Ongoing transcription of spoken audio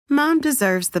Mom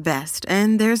deserves the best,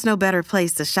 and there's no better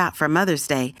place to shop for Mother's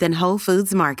Day than Whole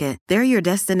Foods Market. They're your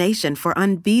destination for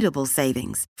unbeatable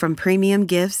savings, from premium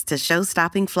gifts to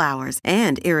show-stopping flowers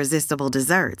and irresistible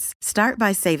desserts. Start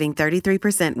by saving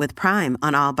 33% with Prime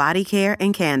on all body care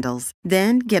and candles.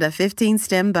 Then get a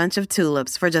 15-stem bunch of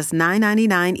tulips for just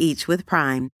 $9.99 each with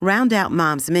Prime. Round out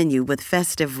Mom's menu with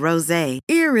festive rosé,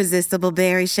 irresistible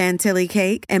berry chantilly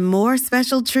cake, and more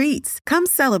special treats. Come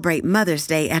celebrate Mother's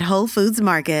Day at Whole Foods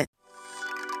Market.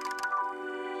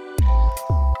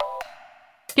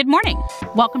 Good morning.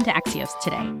 Welcome to Axios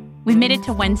Today. We've made it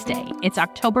to Wednesday. It's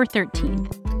October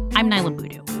 13th. I'm Naila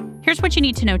Boodoo. Here's what you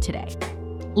need to know today.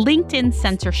 LinkedIn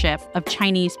censorship of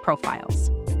Chinese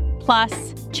profiles.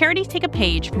 Plus, charities take a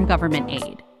page from government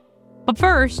aid. But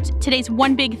first, today's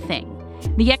one big thing,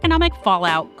 the economic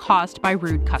fallout caused by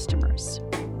rude customers.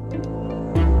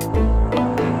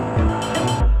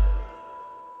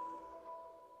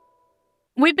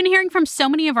 We've been hearing from so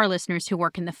many of our listeners who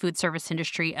work in the food service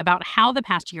industry about how the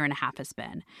past year and a half has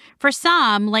been. For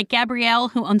some, like Gabrielle,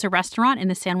 who owns a restaurant in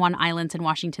the San Juan Islands in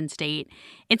Washington state,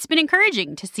 it's been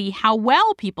encouraging to see how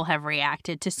well people have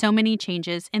reacted to so many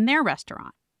changes in their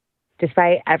restaurant.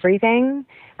 Despite everything,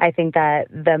 I think that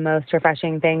the most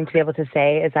refreshing thing to be able to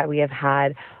say is that we have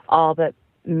had all but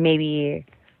maybe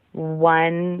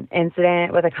one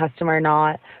incident with a customer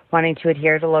not wanting to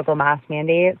adhere to local mask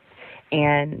mandates,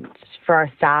 and for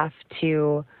our staff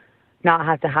to not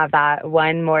have to have that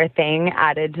one more thing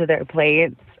added to their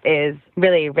plates is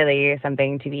really, really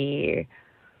something to be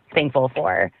thankful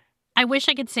for. I wish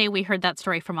I could say we heard that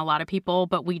story from a lot of people,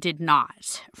 but we did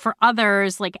not. For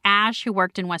others, like Ash, who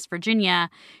worked in West Virginia,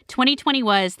 2020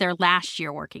 was their last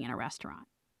year working in a restaurant.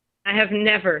 I have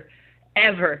never,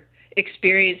 ever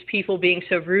experienced people being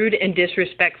so rude and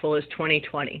disrespectful as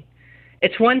 2020.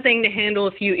 It's one thing to handle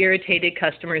a few irritated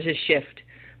customers a shift,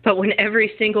 but when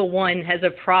every single one has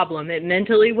a problem, it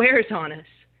mentally wears on us.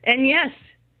 And yes,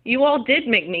 you all did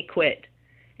make me quit.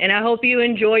 And I hope you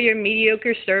enjoy your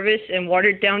mediocre service and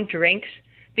watered-down drinks,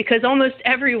 because almost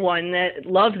everyone that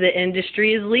loved the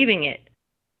industry is leaving it.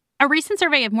 A recent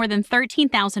survey of more than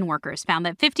 13,000 workers found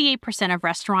that 58% of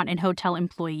restaurant and hotel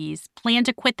employees plan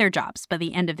to quit their jobs by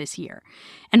the end of this year.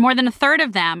 And more than a third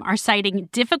of them are citing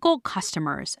difficult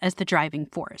customers as the driving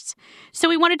force. So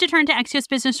we wanted to turn to Axios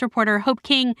business reporter Hope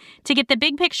King to get the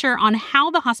big picture on how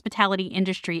the hospitality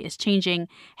industry is changing.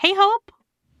 Hey, Hope.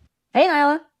 Hey,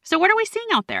 Naila. So what are we seeing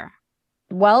out there?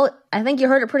 Well, I think you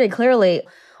heard it pretty clearly.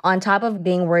 On top of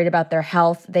being worried about their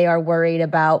health, they are worried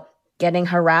about getting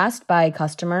harassed by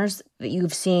customers.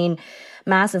 You've seen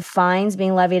massive fines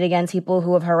being levied against people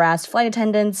who have harassed flight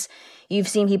attendants. You've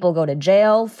seen people go to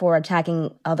jail for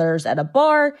attacking others at a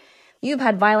bar. You've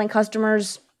had violent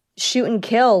customers shoot and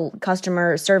kill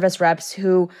customer service reps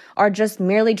who are just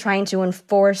merely trying to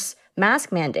enforce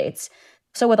mask mandates.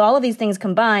 So with all of these things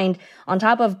combined, on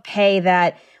top of pay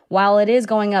that, while it is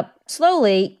going up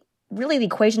slowly, really the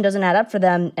equation doesn't add up for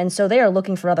them, and so they are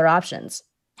looking for other options.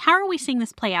 How are we seeing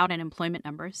this play out in employment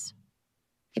numbers?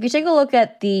 If you take a look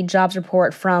at the jobs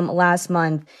report from last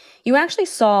month, you actually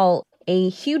saw a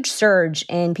huge surge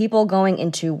in people going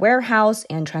into warehouse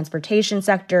and transportation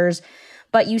sectors,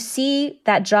 but you see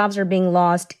that jobs are being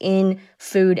lost in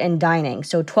food and dining.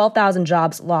 So 12,000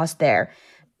 jobs lost there.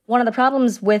 One of the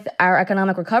problems with our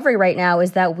economic recovery right now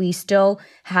is that we still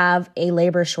have a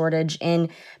labor shortage in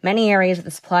many areas of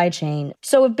the supply chain.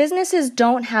 So if businesses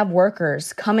don't have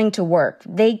workers coming to work,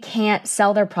 they can't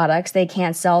sell their products, they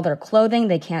can't sell their clothing,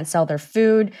 they can't sell their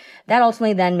food. That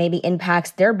ultimately then maybe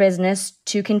impacts their business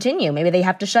to continue. Maybe they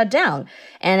have to shut down.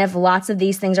 And if lots of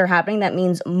these things are happening, that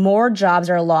means more jobs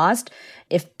are lost.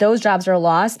 If those jobs are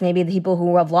lost, maybe the people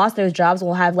who have lost those jobs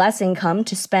will have less income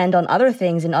to spend on other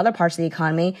things in other parts of the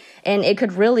economy, and it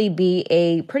could really be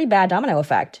a pretty bad domino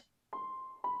effect.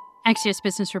 Axios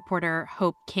business reporter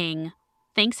Hope King.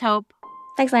 Thanks, Hope.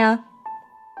 Thanks, Naila.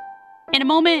 In a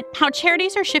moment, how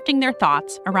charities are shifting their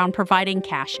thoughts around providing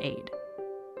cash aid.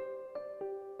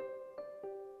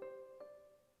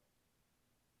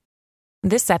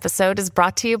 This episode is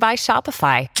brought to you by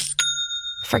Shopify.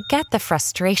 Forget the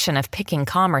frustration of picking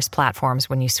commerce platforms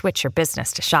when you switch your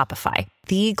business to Shopify,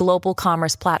 the global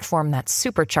commerce platform that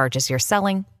supercharges your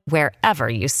selling wherever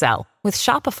you sell. With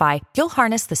Shopify, you'll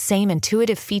harness the same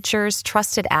intuitive features,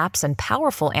 trusted apps, and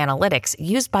powerful analytics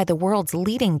used by the world's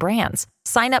leading brands.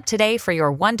 Sign up today for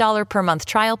your $1 per month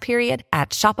trial period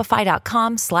at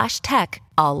shopify.com/tech,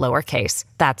 all lowercase.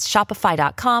 That's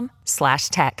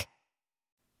shopify.com/tech.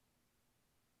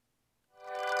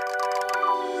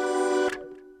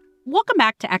 Welcome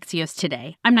back to Axios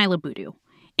Today. I'm Naila Boodoo.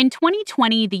 In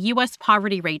 2020, the U.S.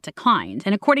 poverty rate declined,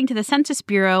 and according to the Census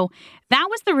Bureau, that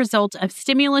was the result of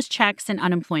stimulus checks and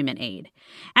unemployment aid.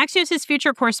 Axios'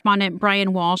 future correspondent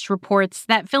Brian Walsh reports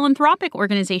that philanthropic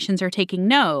organizations are taking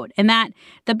note and that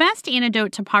the best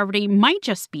antidote to poverty might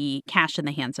just be cash in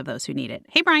the hands of those who need it.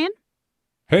 Hey, Brian.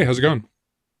 Hey, how's it going?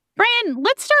 Brian,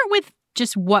 let's start with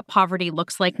just what poverty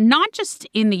looks like, not just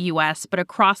in the U.S., but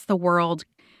across the world,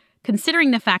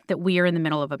 considering the fact that we are in the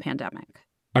middle of a pandemic.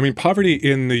 I mean, poverty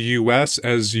in the U.S.,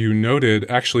 as you noted,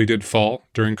 actually did fall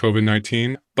during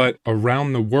COVID-19. But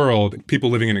around the world, people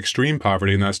living in extreme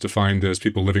poverty, and that's defined as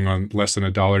people living on less than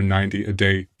 $1.90 a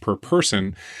day per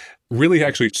person, really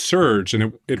actually surged,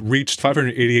 and it reached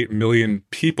 588 million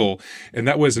people. And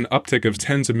that was an uptick of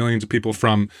tens of millions of people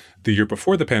from the year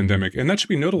before the pandemic. And that should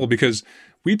be notable because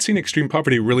we'd seen extreme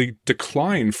poverty really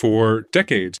decline for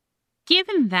decades.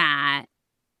 Given that,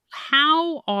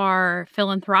 how are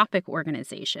philanthropic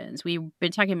organizations, we've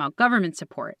been talking about government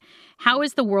support, how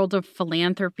is the world of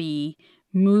philanthropy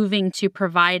moving to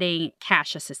providing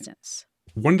cash assistance?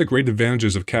 One of the great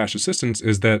advantages of cash assistance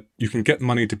is that you can get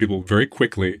money to people very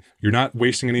quickly. You're not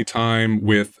wasting any time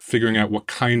with figuring out what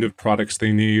kind of products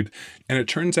they need. And it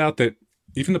turns out that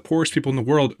even the poorest people in the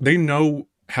world, they know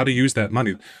how to use that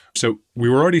money. So we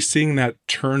were already seeing that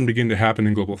turn begin to happen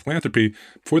in global philanthropy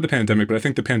before the pandemic. But I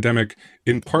think the pandemic,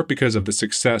 in part because of the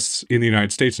success in the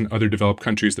United States and other developed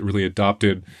countries that really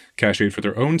adopted cash aid for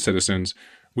their own citizens,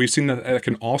 we've seen that it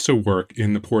can also work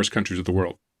in the poorest countries of the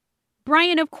world.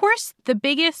 Brian, of course, the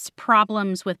biggest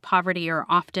problems with poverty are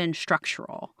often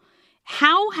structural.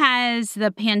 How has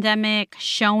the pandemic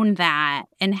shown that,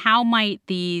 and how might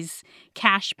these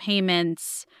cash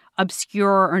payments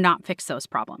obscure or not fix those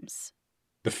problems?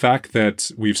 The fact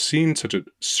that we've seen such a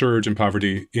surge in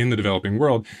poverty in the developing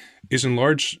world is in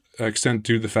large extent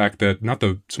due to the fact that not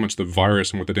so much the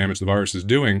virus and what the damage the virus is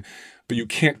doing, but you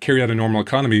can't carry out a normal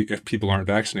economy if people aren't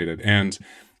vaccinated. And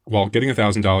while getting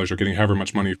 $1,000 or getting however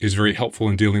much money is very helpful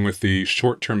in dealing with the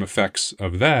short-term effects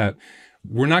of that,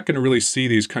 we're not going to really see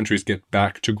these countries get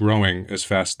back to growing as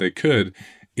fast as they could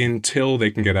until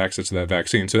they can get access to that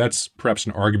vaccine. So that's perhaps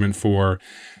an argument for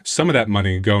some of that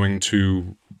money going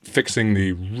to fixing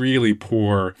the really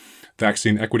poor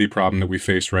vaccine equity problem that we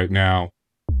face right now.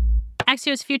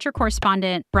 Axios future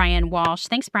correspondent Brian Walsh.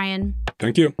 Thanks, Brian.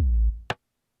 Thank you.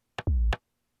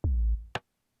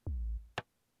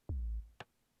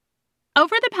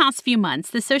 Over the past few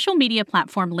months, the social media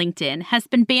platform LinkedIn has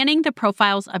been banning the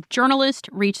profiles of journalists,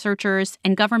 researchers,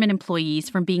 and government employees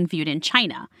from being viewed in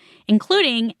China,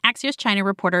 including Axios China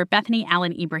reporter Bethany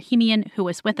Allen Ibrahimian, who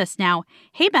is with us now.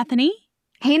 Hey, Bethany.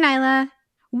 Hey, Nyla.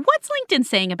 What's LinkedIn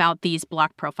saying about these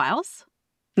blocked profiles?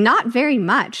 Not very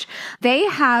much. They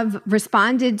have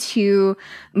responded to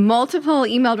multiple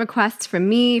email requests from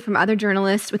me, from other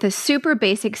journalists, with a super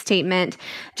basic statement,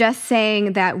 just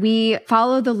saying that we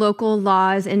follow the local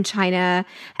laws in China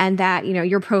and that,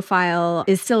 your profile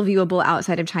is still viewable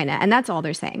outside of China. And that's all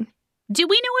they're saying. Do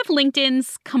we know if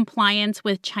LinkedIn's compliance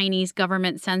with Chinese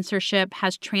government censorship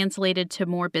has translated to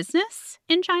more business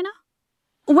in China?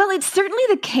 Well, it's certainly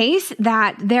the case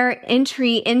that their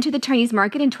entry into the Chinese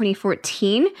market in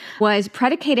 2014 was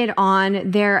predicated on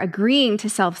their agreeing to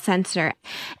self-censor.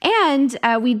 And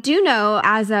we do know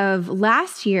as of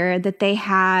last year that they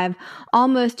have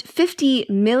almost 50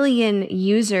 million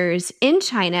users in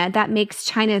China. That makes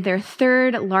China their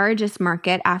third largest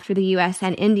market after the US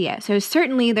and India. So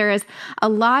certainly there is a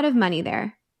lot of money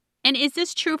there. And is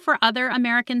this true for other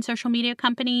American social media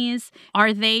companies?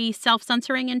 Are they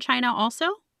self-censoring in China also?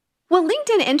 Well,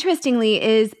 LinkedIn, interestingly,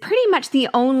 is pretty much the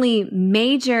only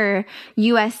major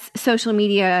U.S. social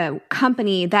media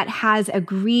company that has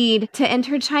agreed to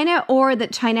enter China or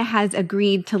that China has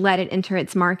agreed to let it enter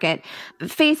its market.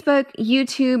 Facebook,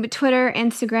 YouTube, Twitter,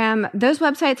 Instagram, those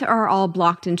websites are all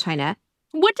blocked in China.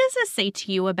 What does this say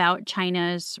to you about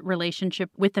China's relationship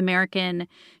with American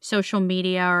social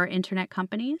media or internet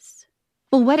companies?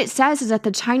 Well, what it says is that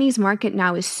the Chinese market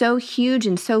now is so huge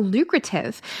and so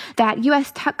lucrative that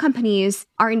U.S. tech companies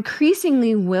are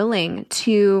increasingly willing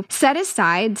to set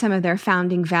aside some of their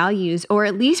founding values or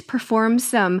at least perform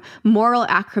some moral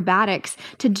acrobatics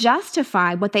to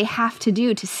justify what they have to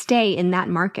do to stay in that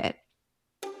market.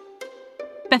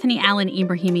 Bethany Allen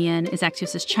Ibrahimian is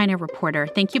Axios' China reporter.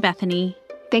 Thank you, Bethany.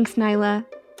 Thanks, Nyla.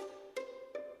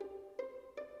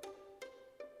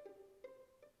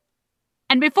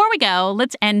 And before we go,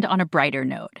 let's end on a brighter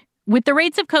note. With the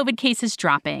rates of COVID cases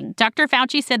dropping, Dr.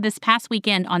 Fauci said this past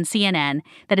weekend on CNN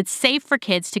that it's safe for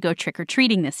kids to go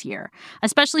trick-or-treating this year,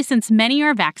 especially since many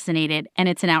are vaccinated and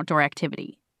it's an outdoor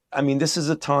activity. I mean, this is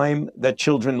a time that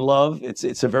children love.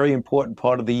 It's a very important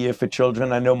part of the year for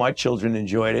children. I know my children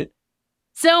enjoyed it.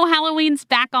 So Halloween's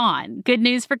back on. Good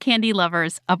news for candy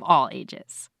lovers of all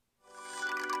ages.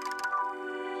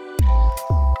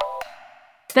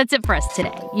 That's it for us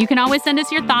today. You can always send us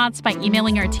your thoughts by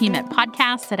emailing our team at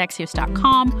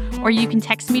podcasts@axios.com, or you can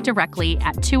text me directly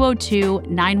at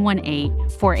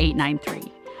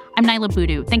 202-918-4893. I'm Niala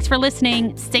Boodhoo. Thanks for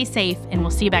listening. Stay safe, and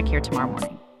we'll see you back here tomorrow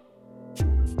morning.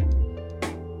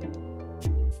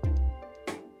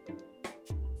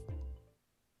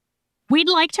 We'd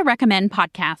like to recommend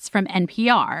podcasts from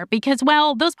NPR because,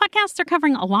 well, those podcasts are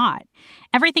covering a lot.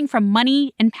 Everything from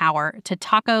money and power to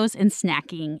tacos and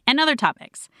snacking and other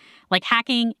topics like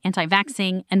hacking,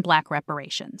 anti-vaxxing, and Black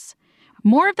reparations.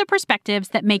 More of the perspectives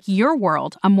that make your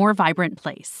world a more vibrant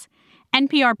place.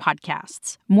 NPR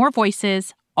Podcasts. More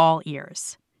voices, all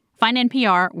ears. Find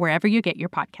NPR wherever you get your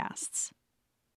podcasts.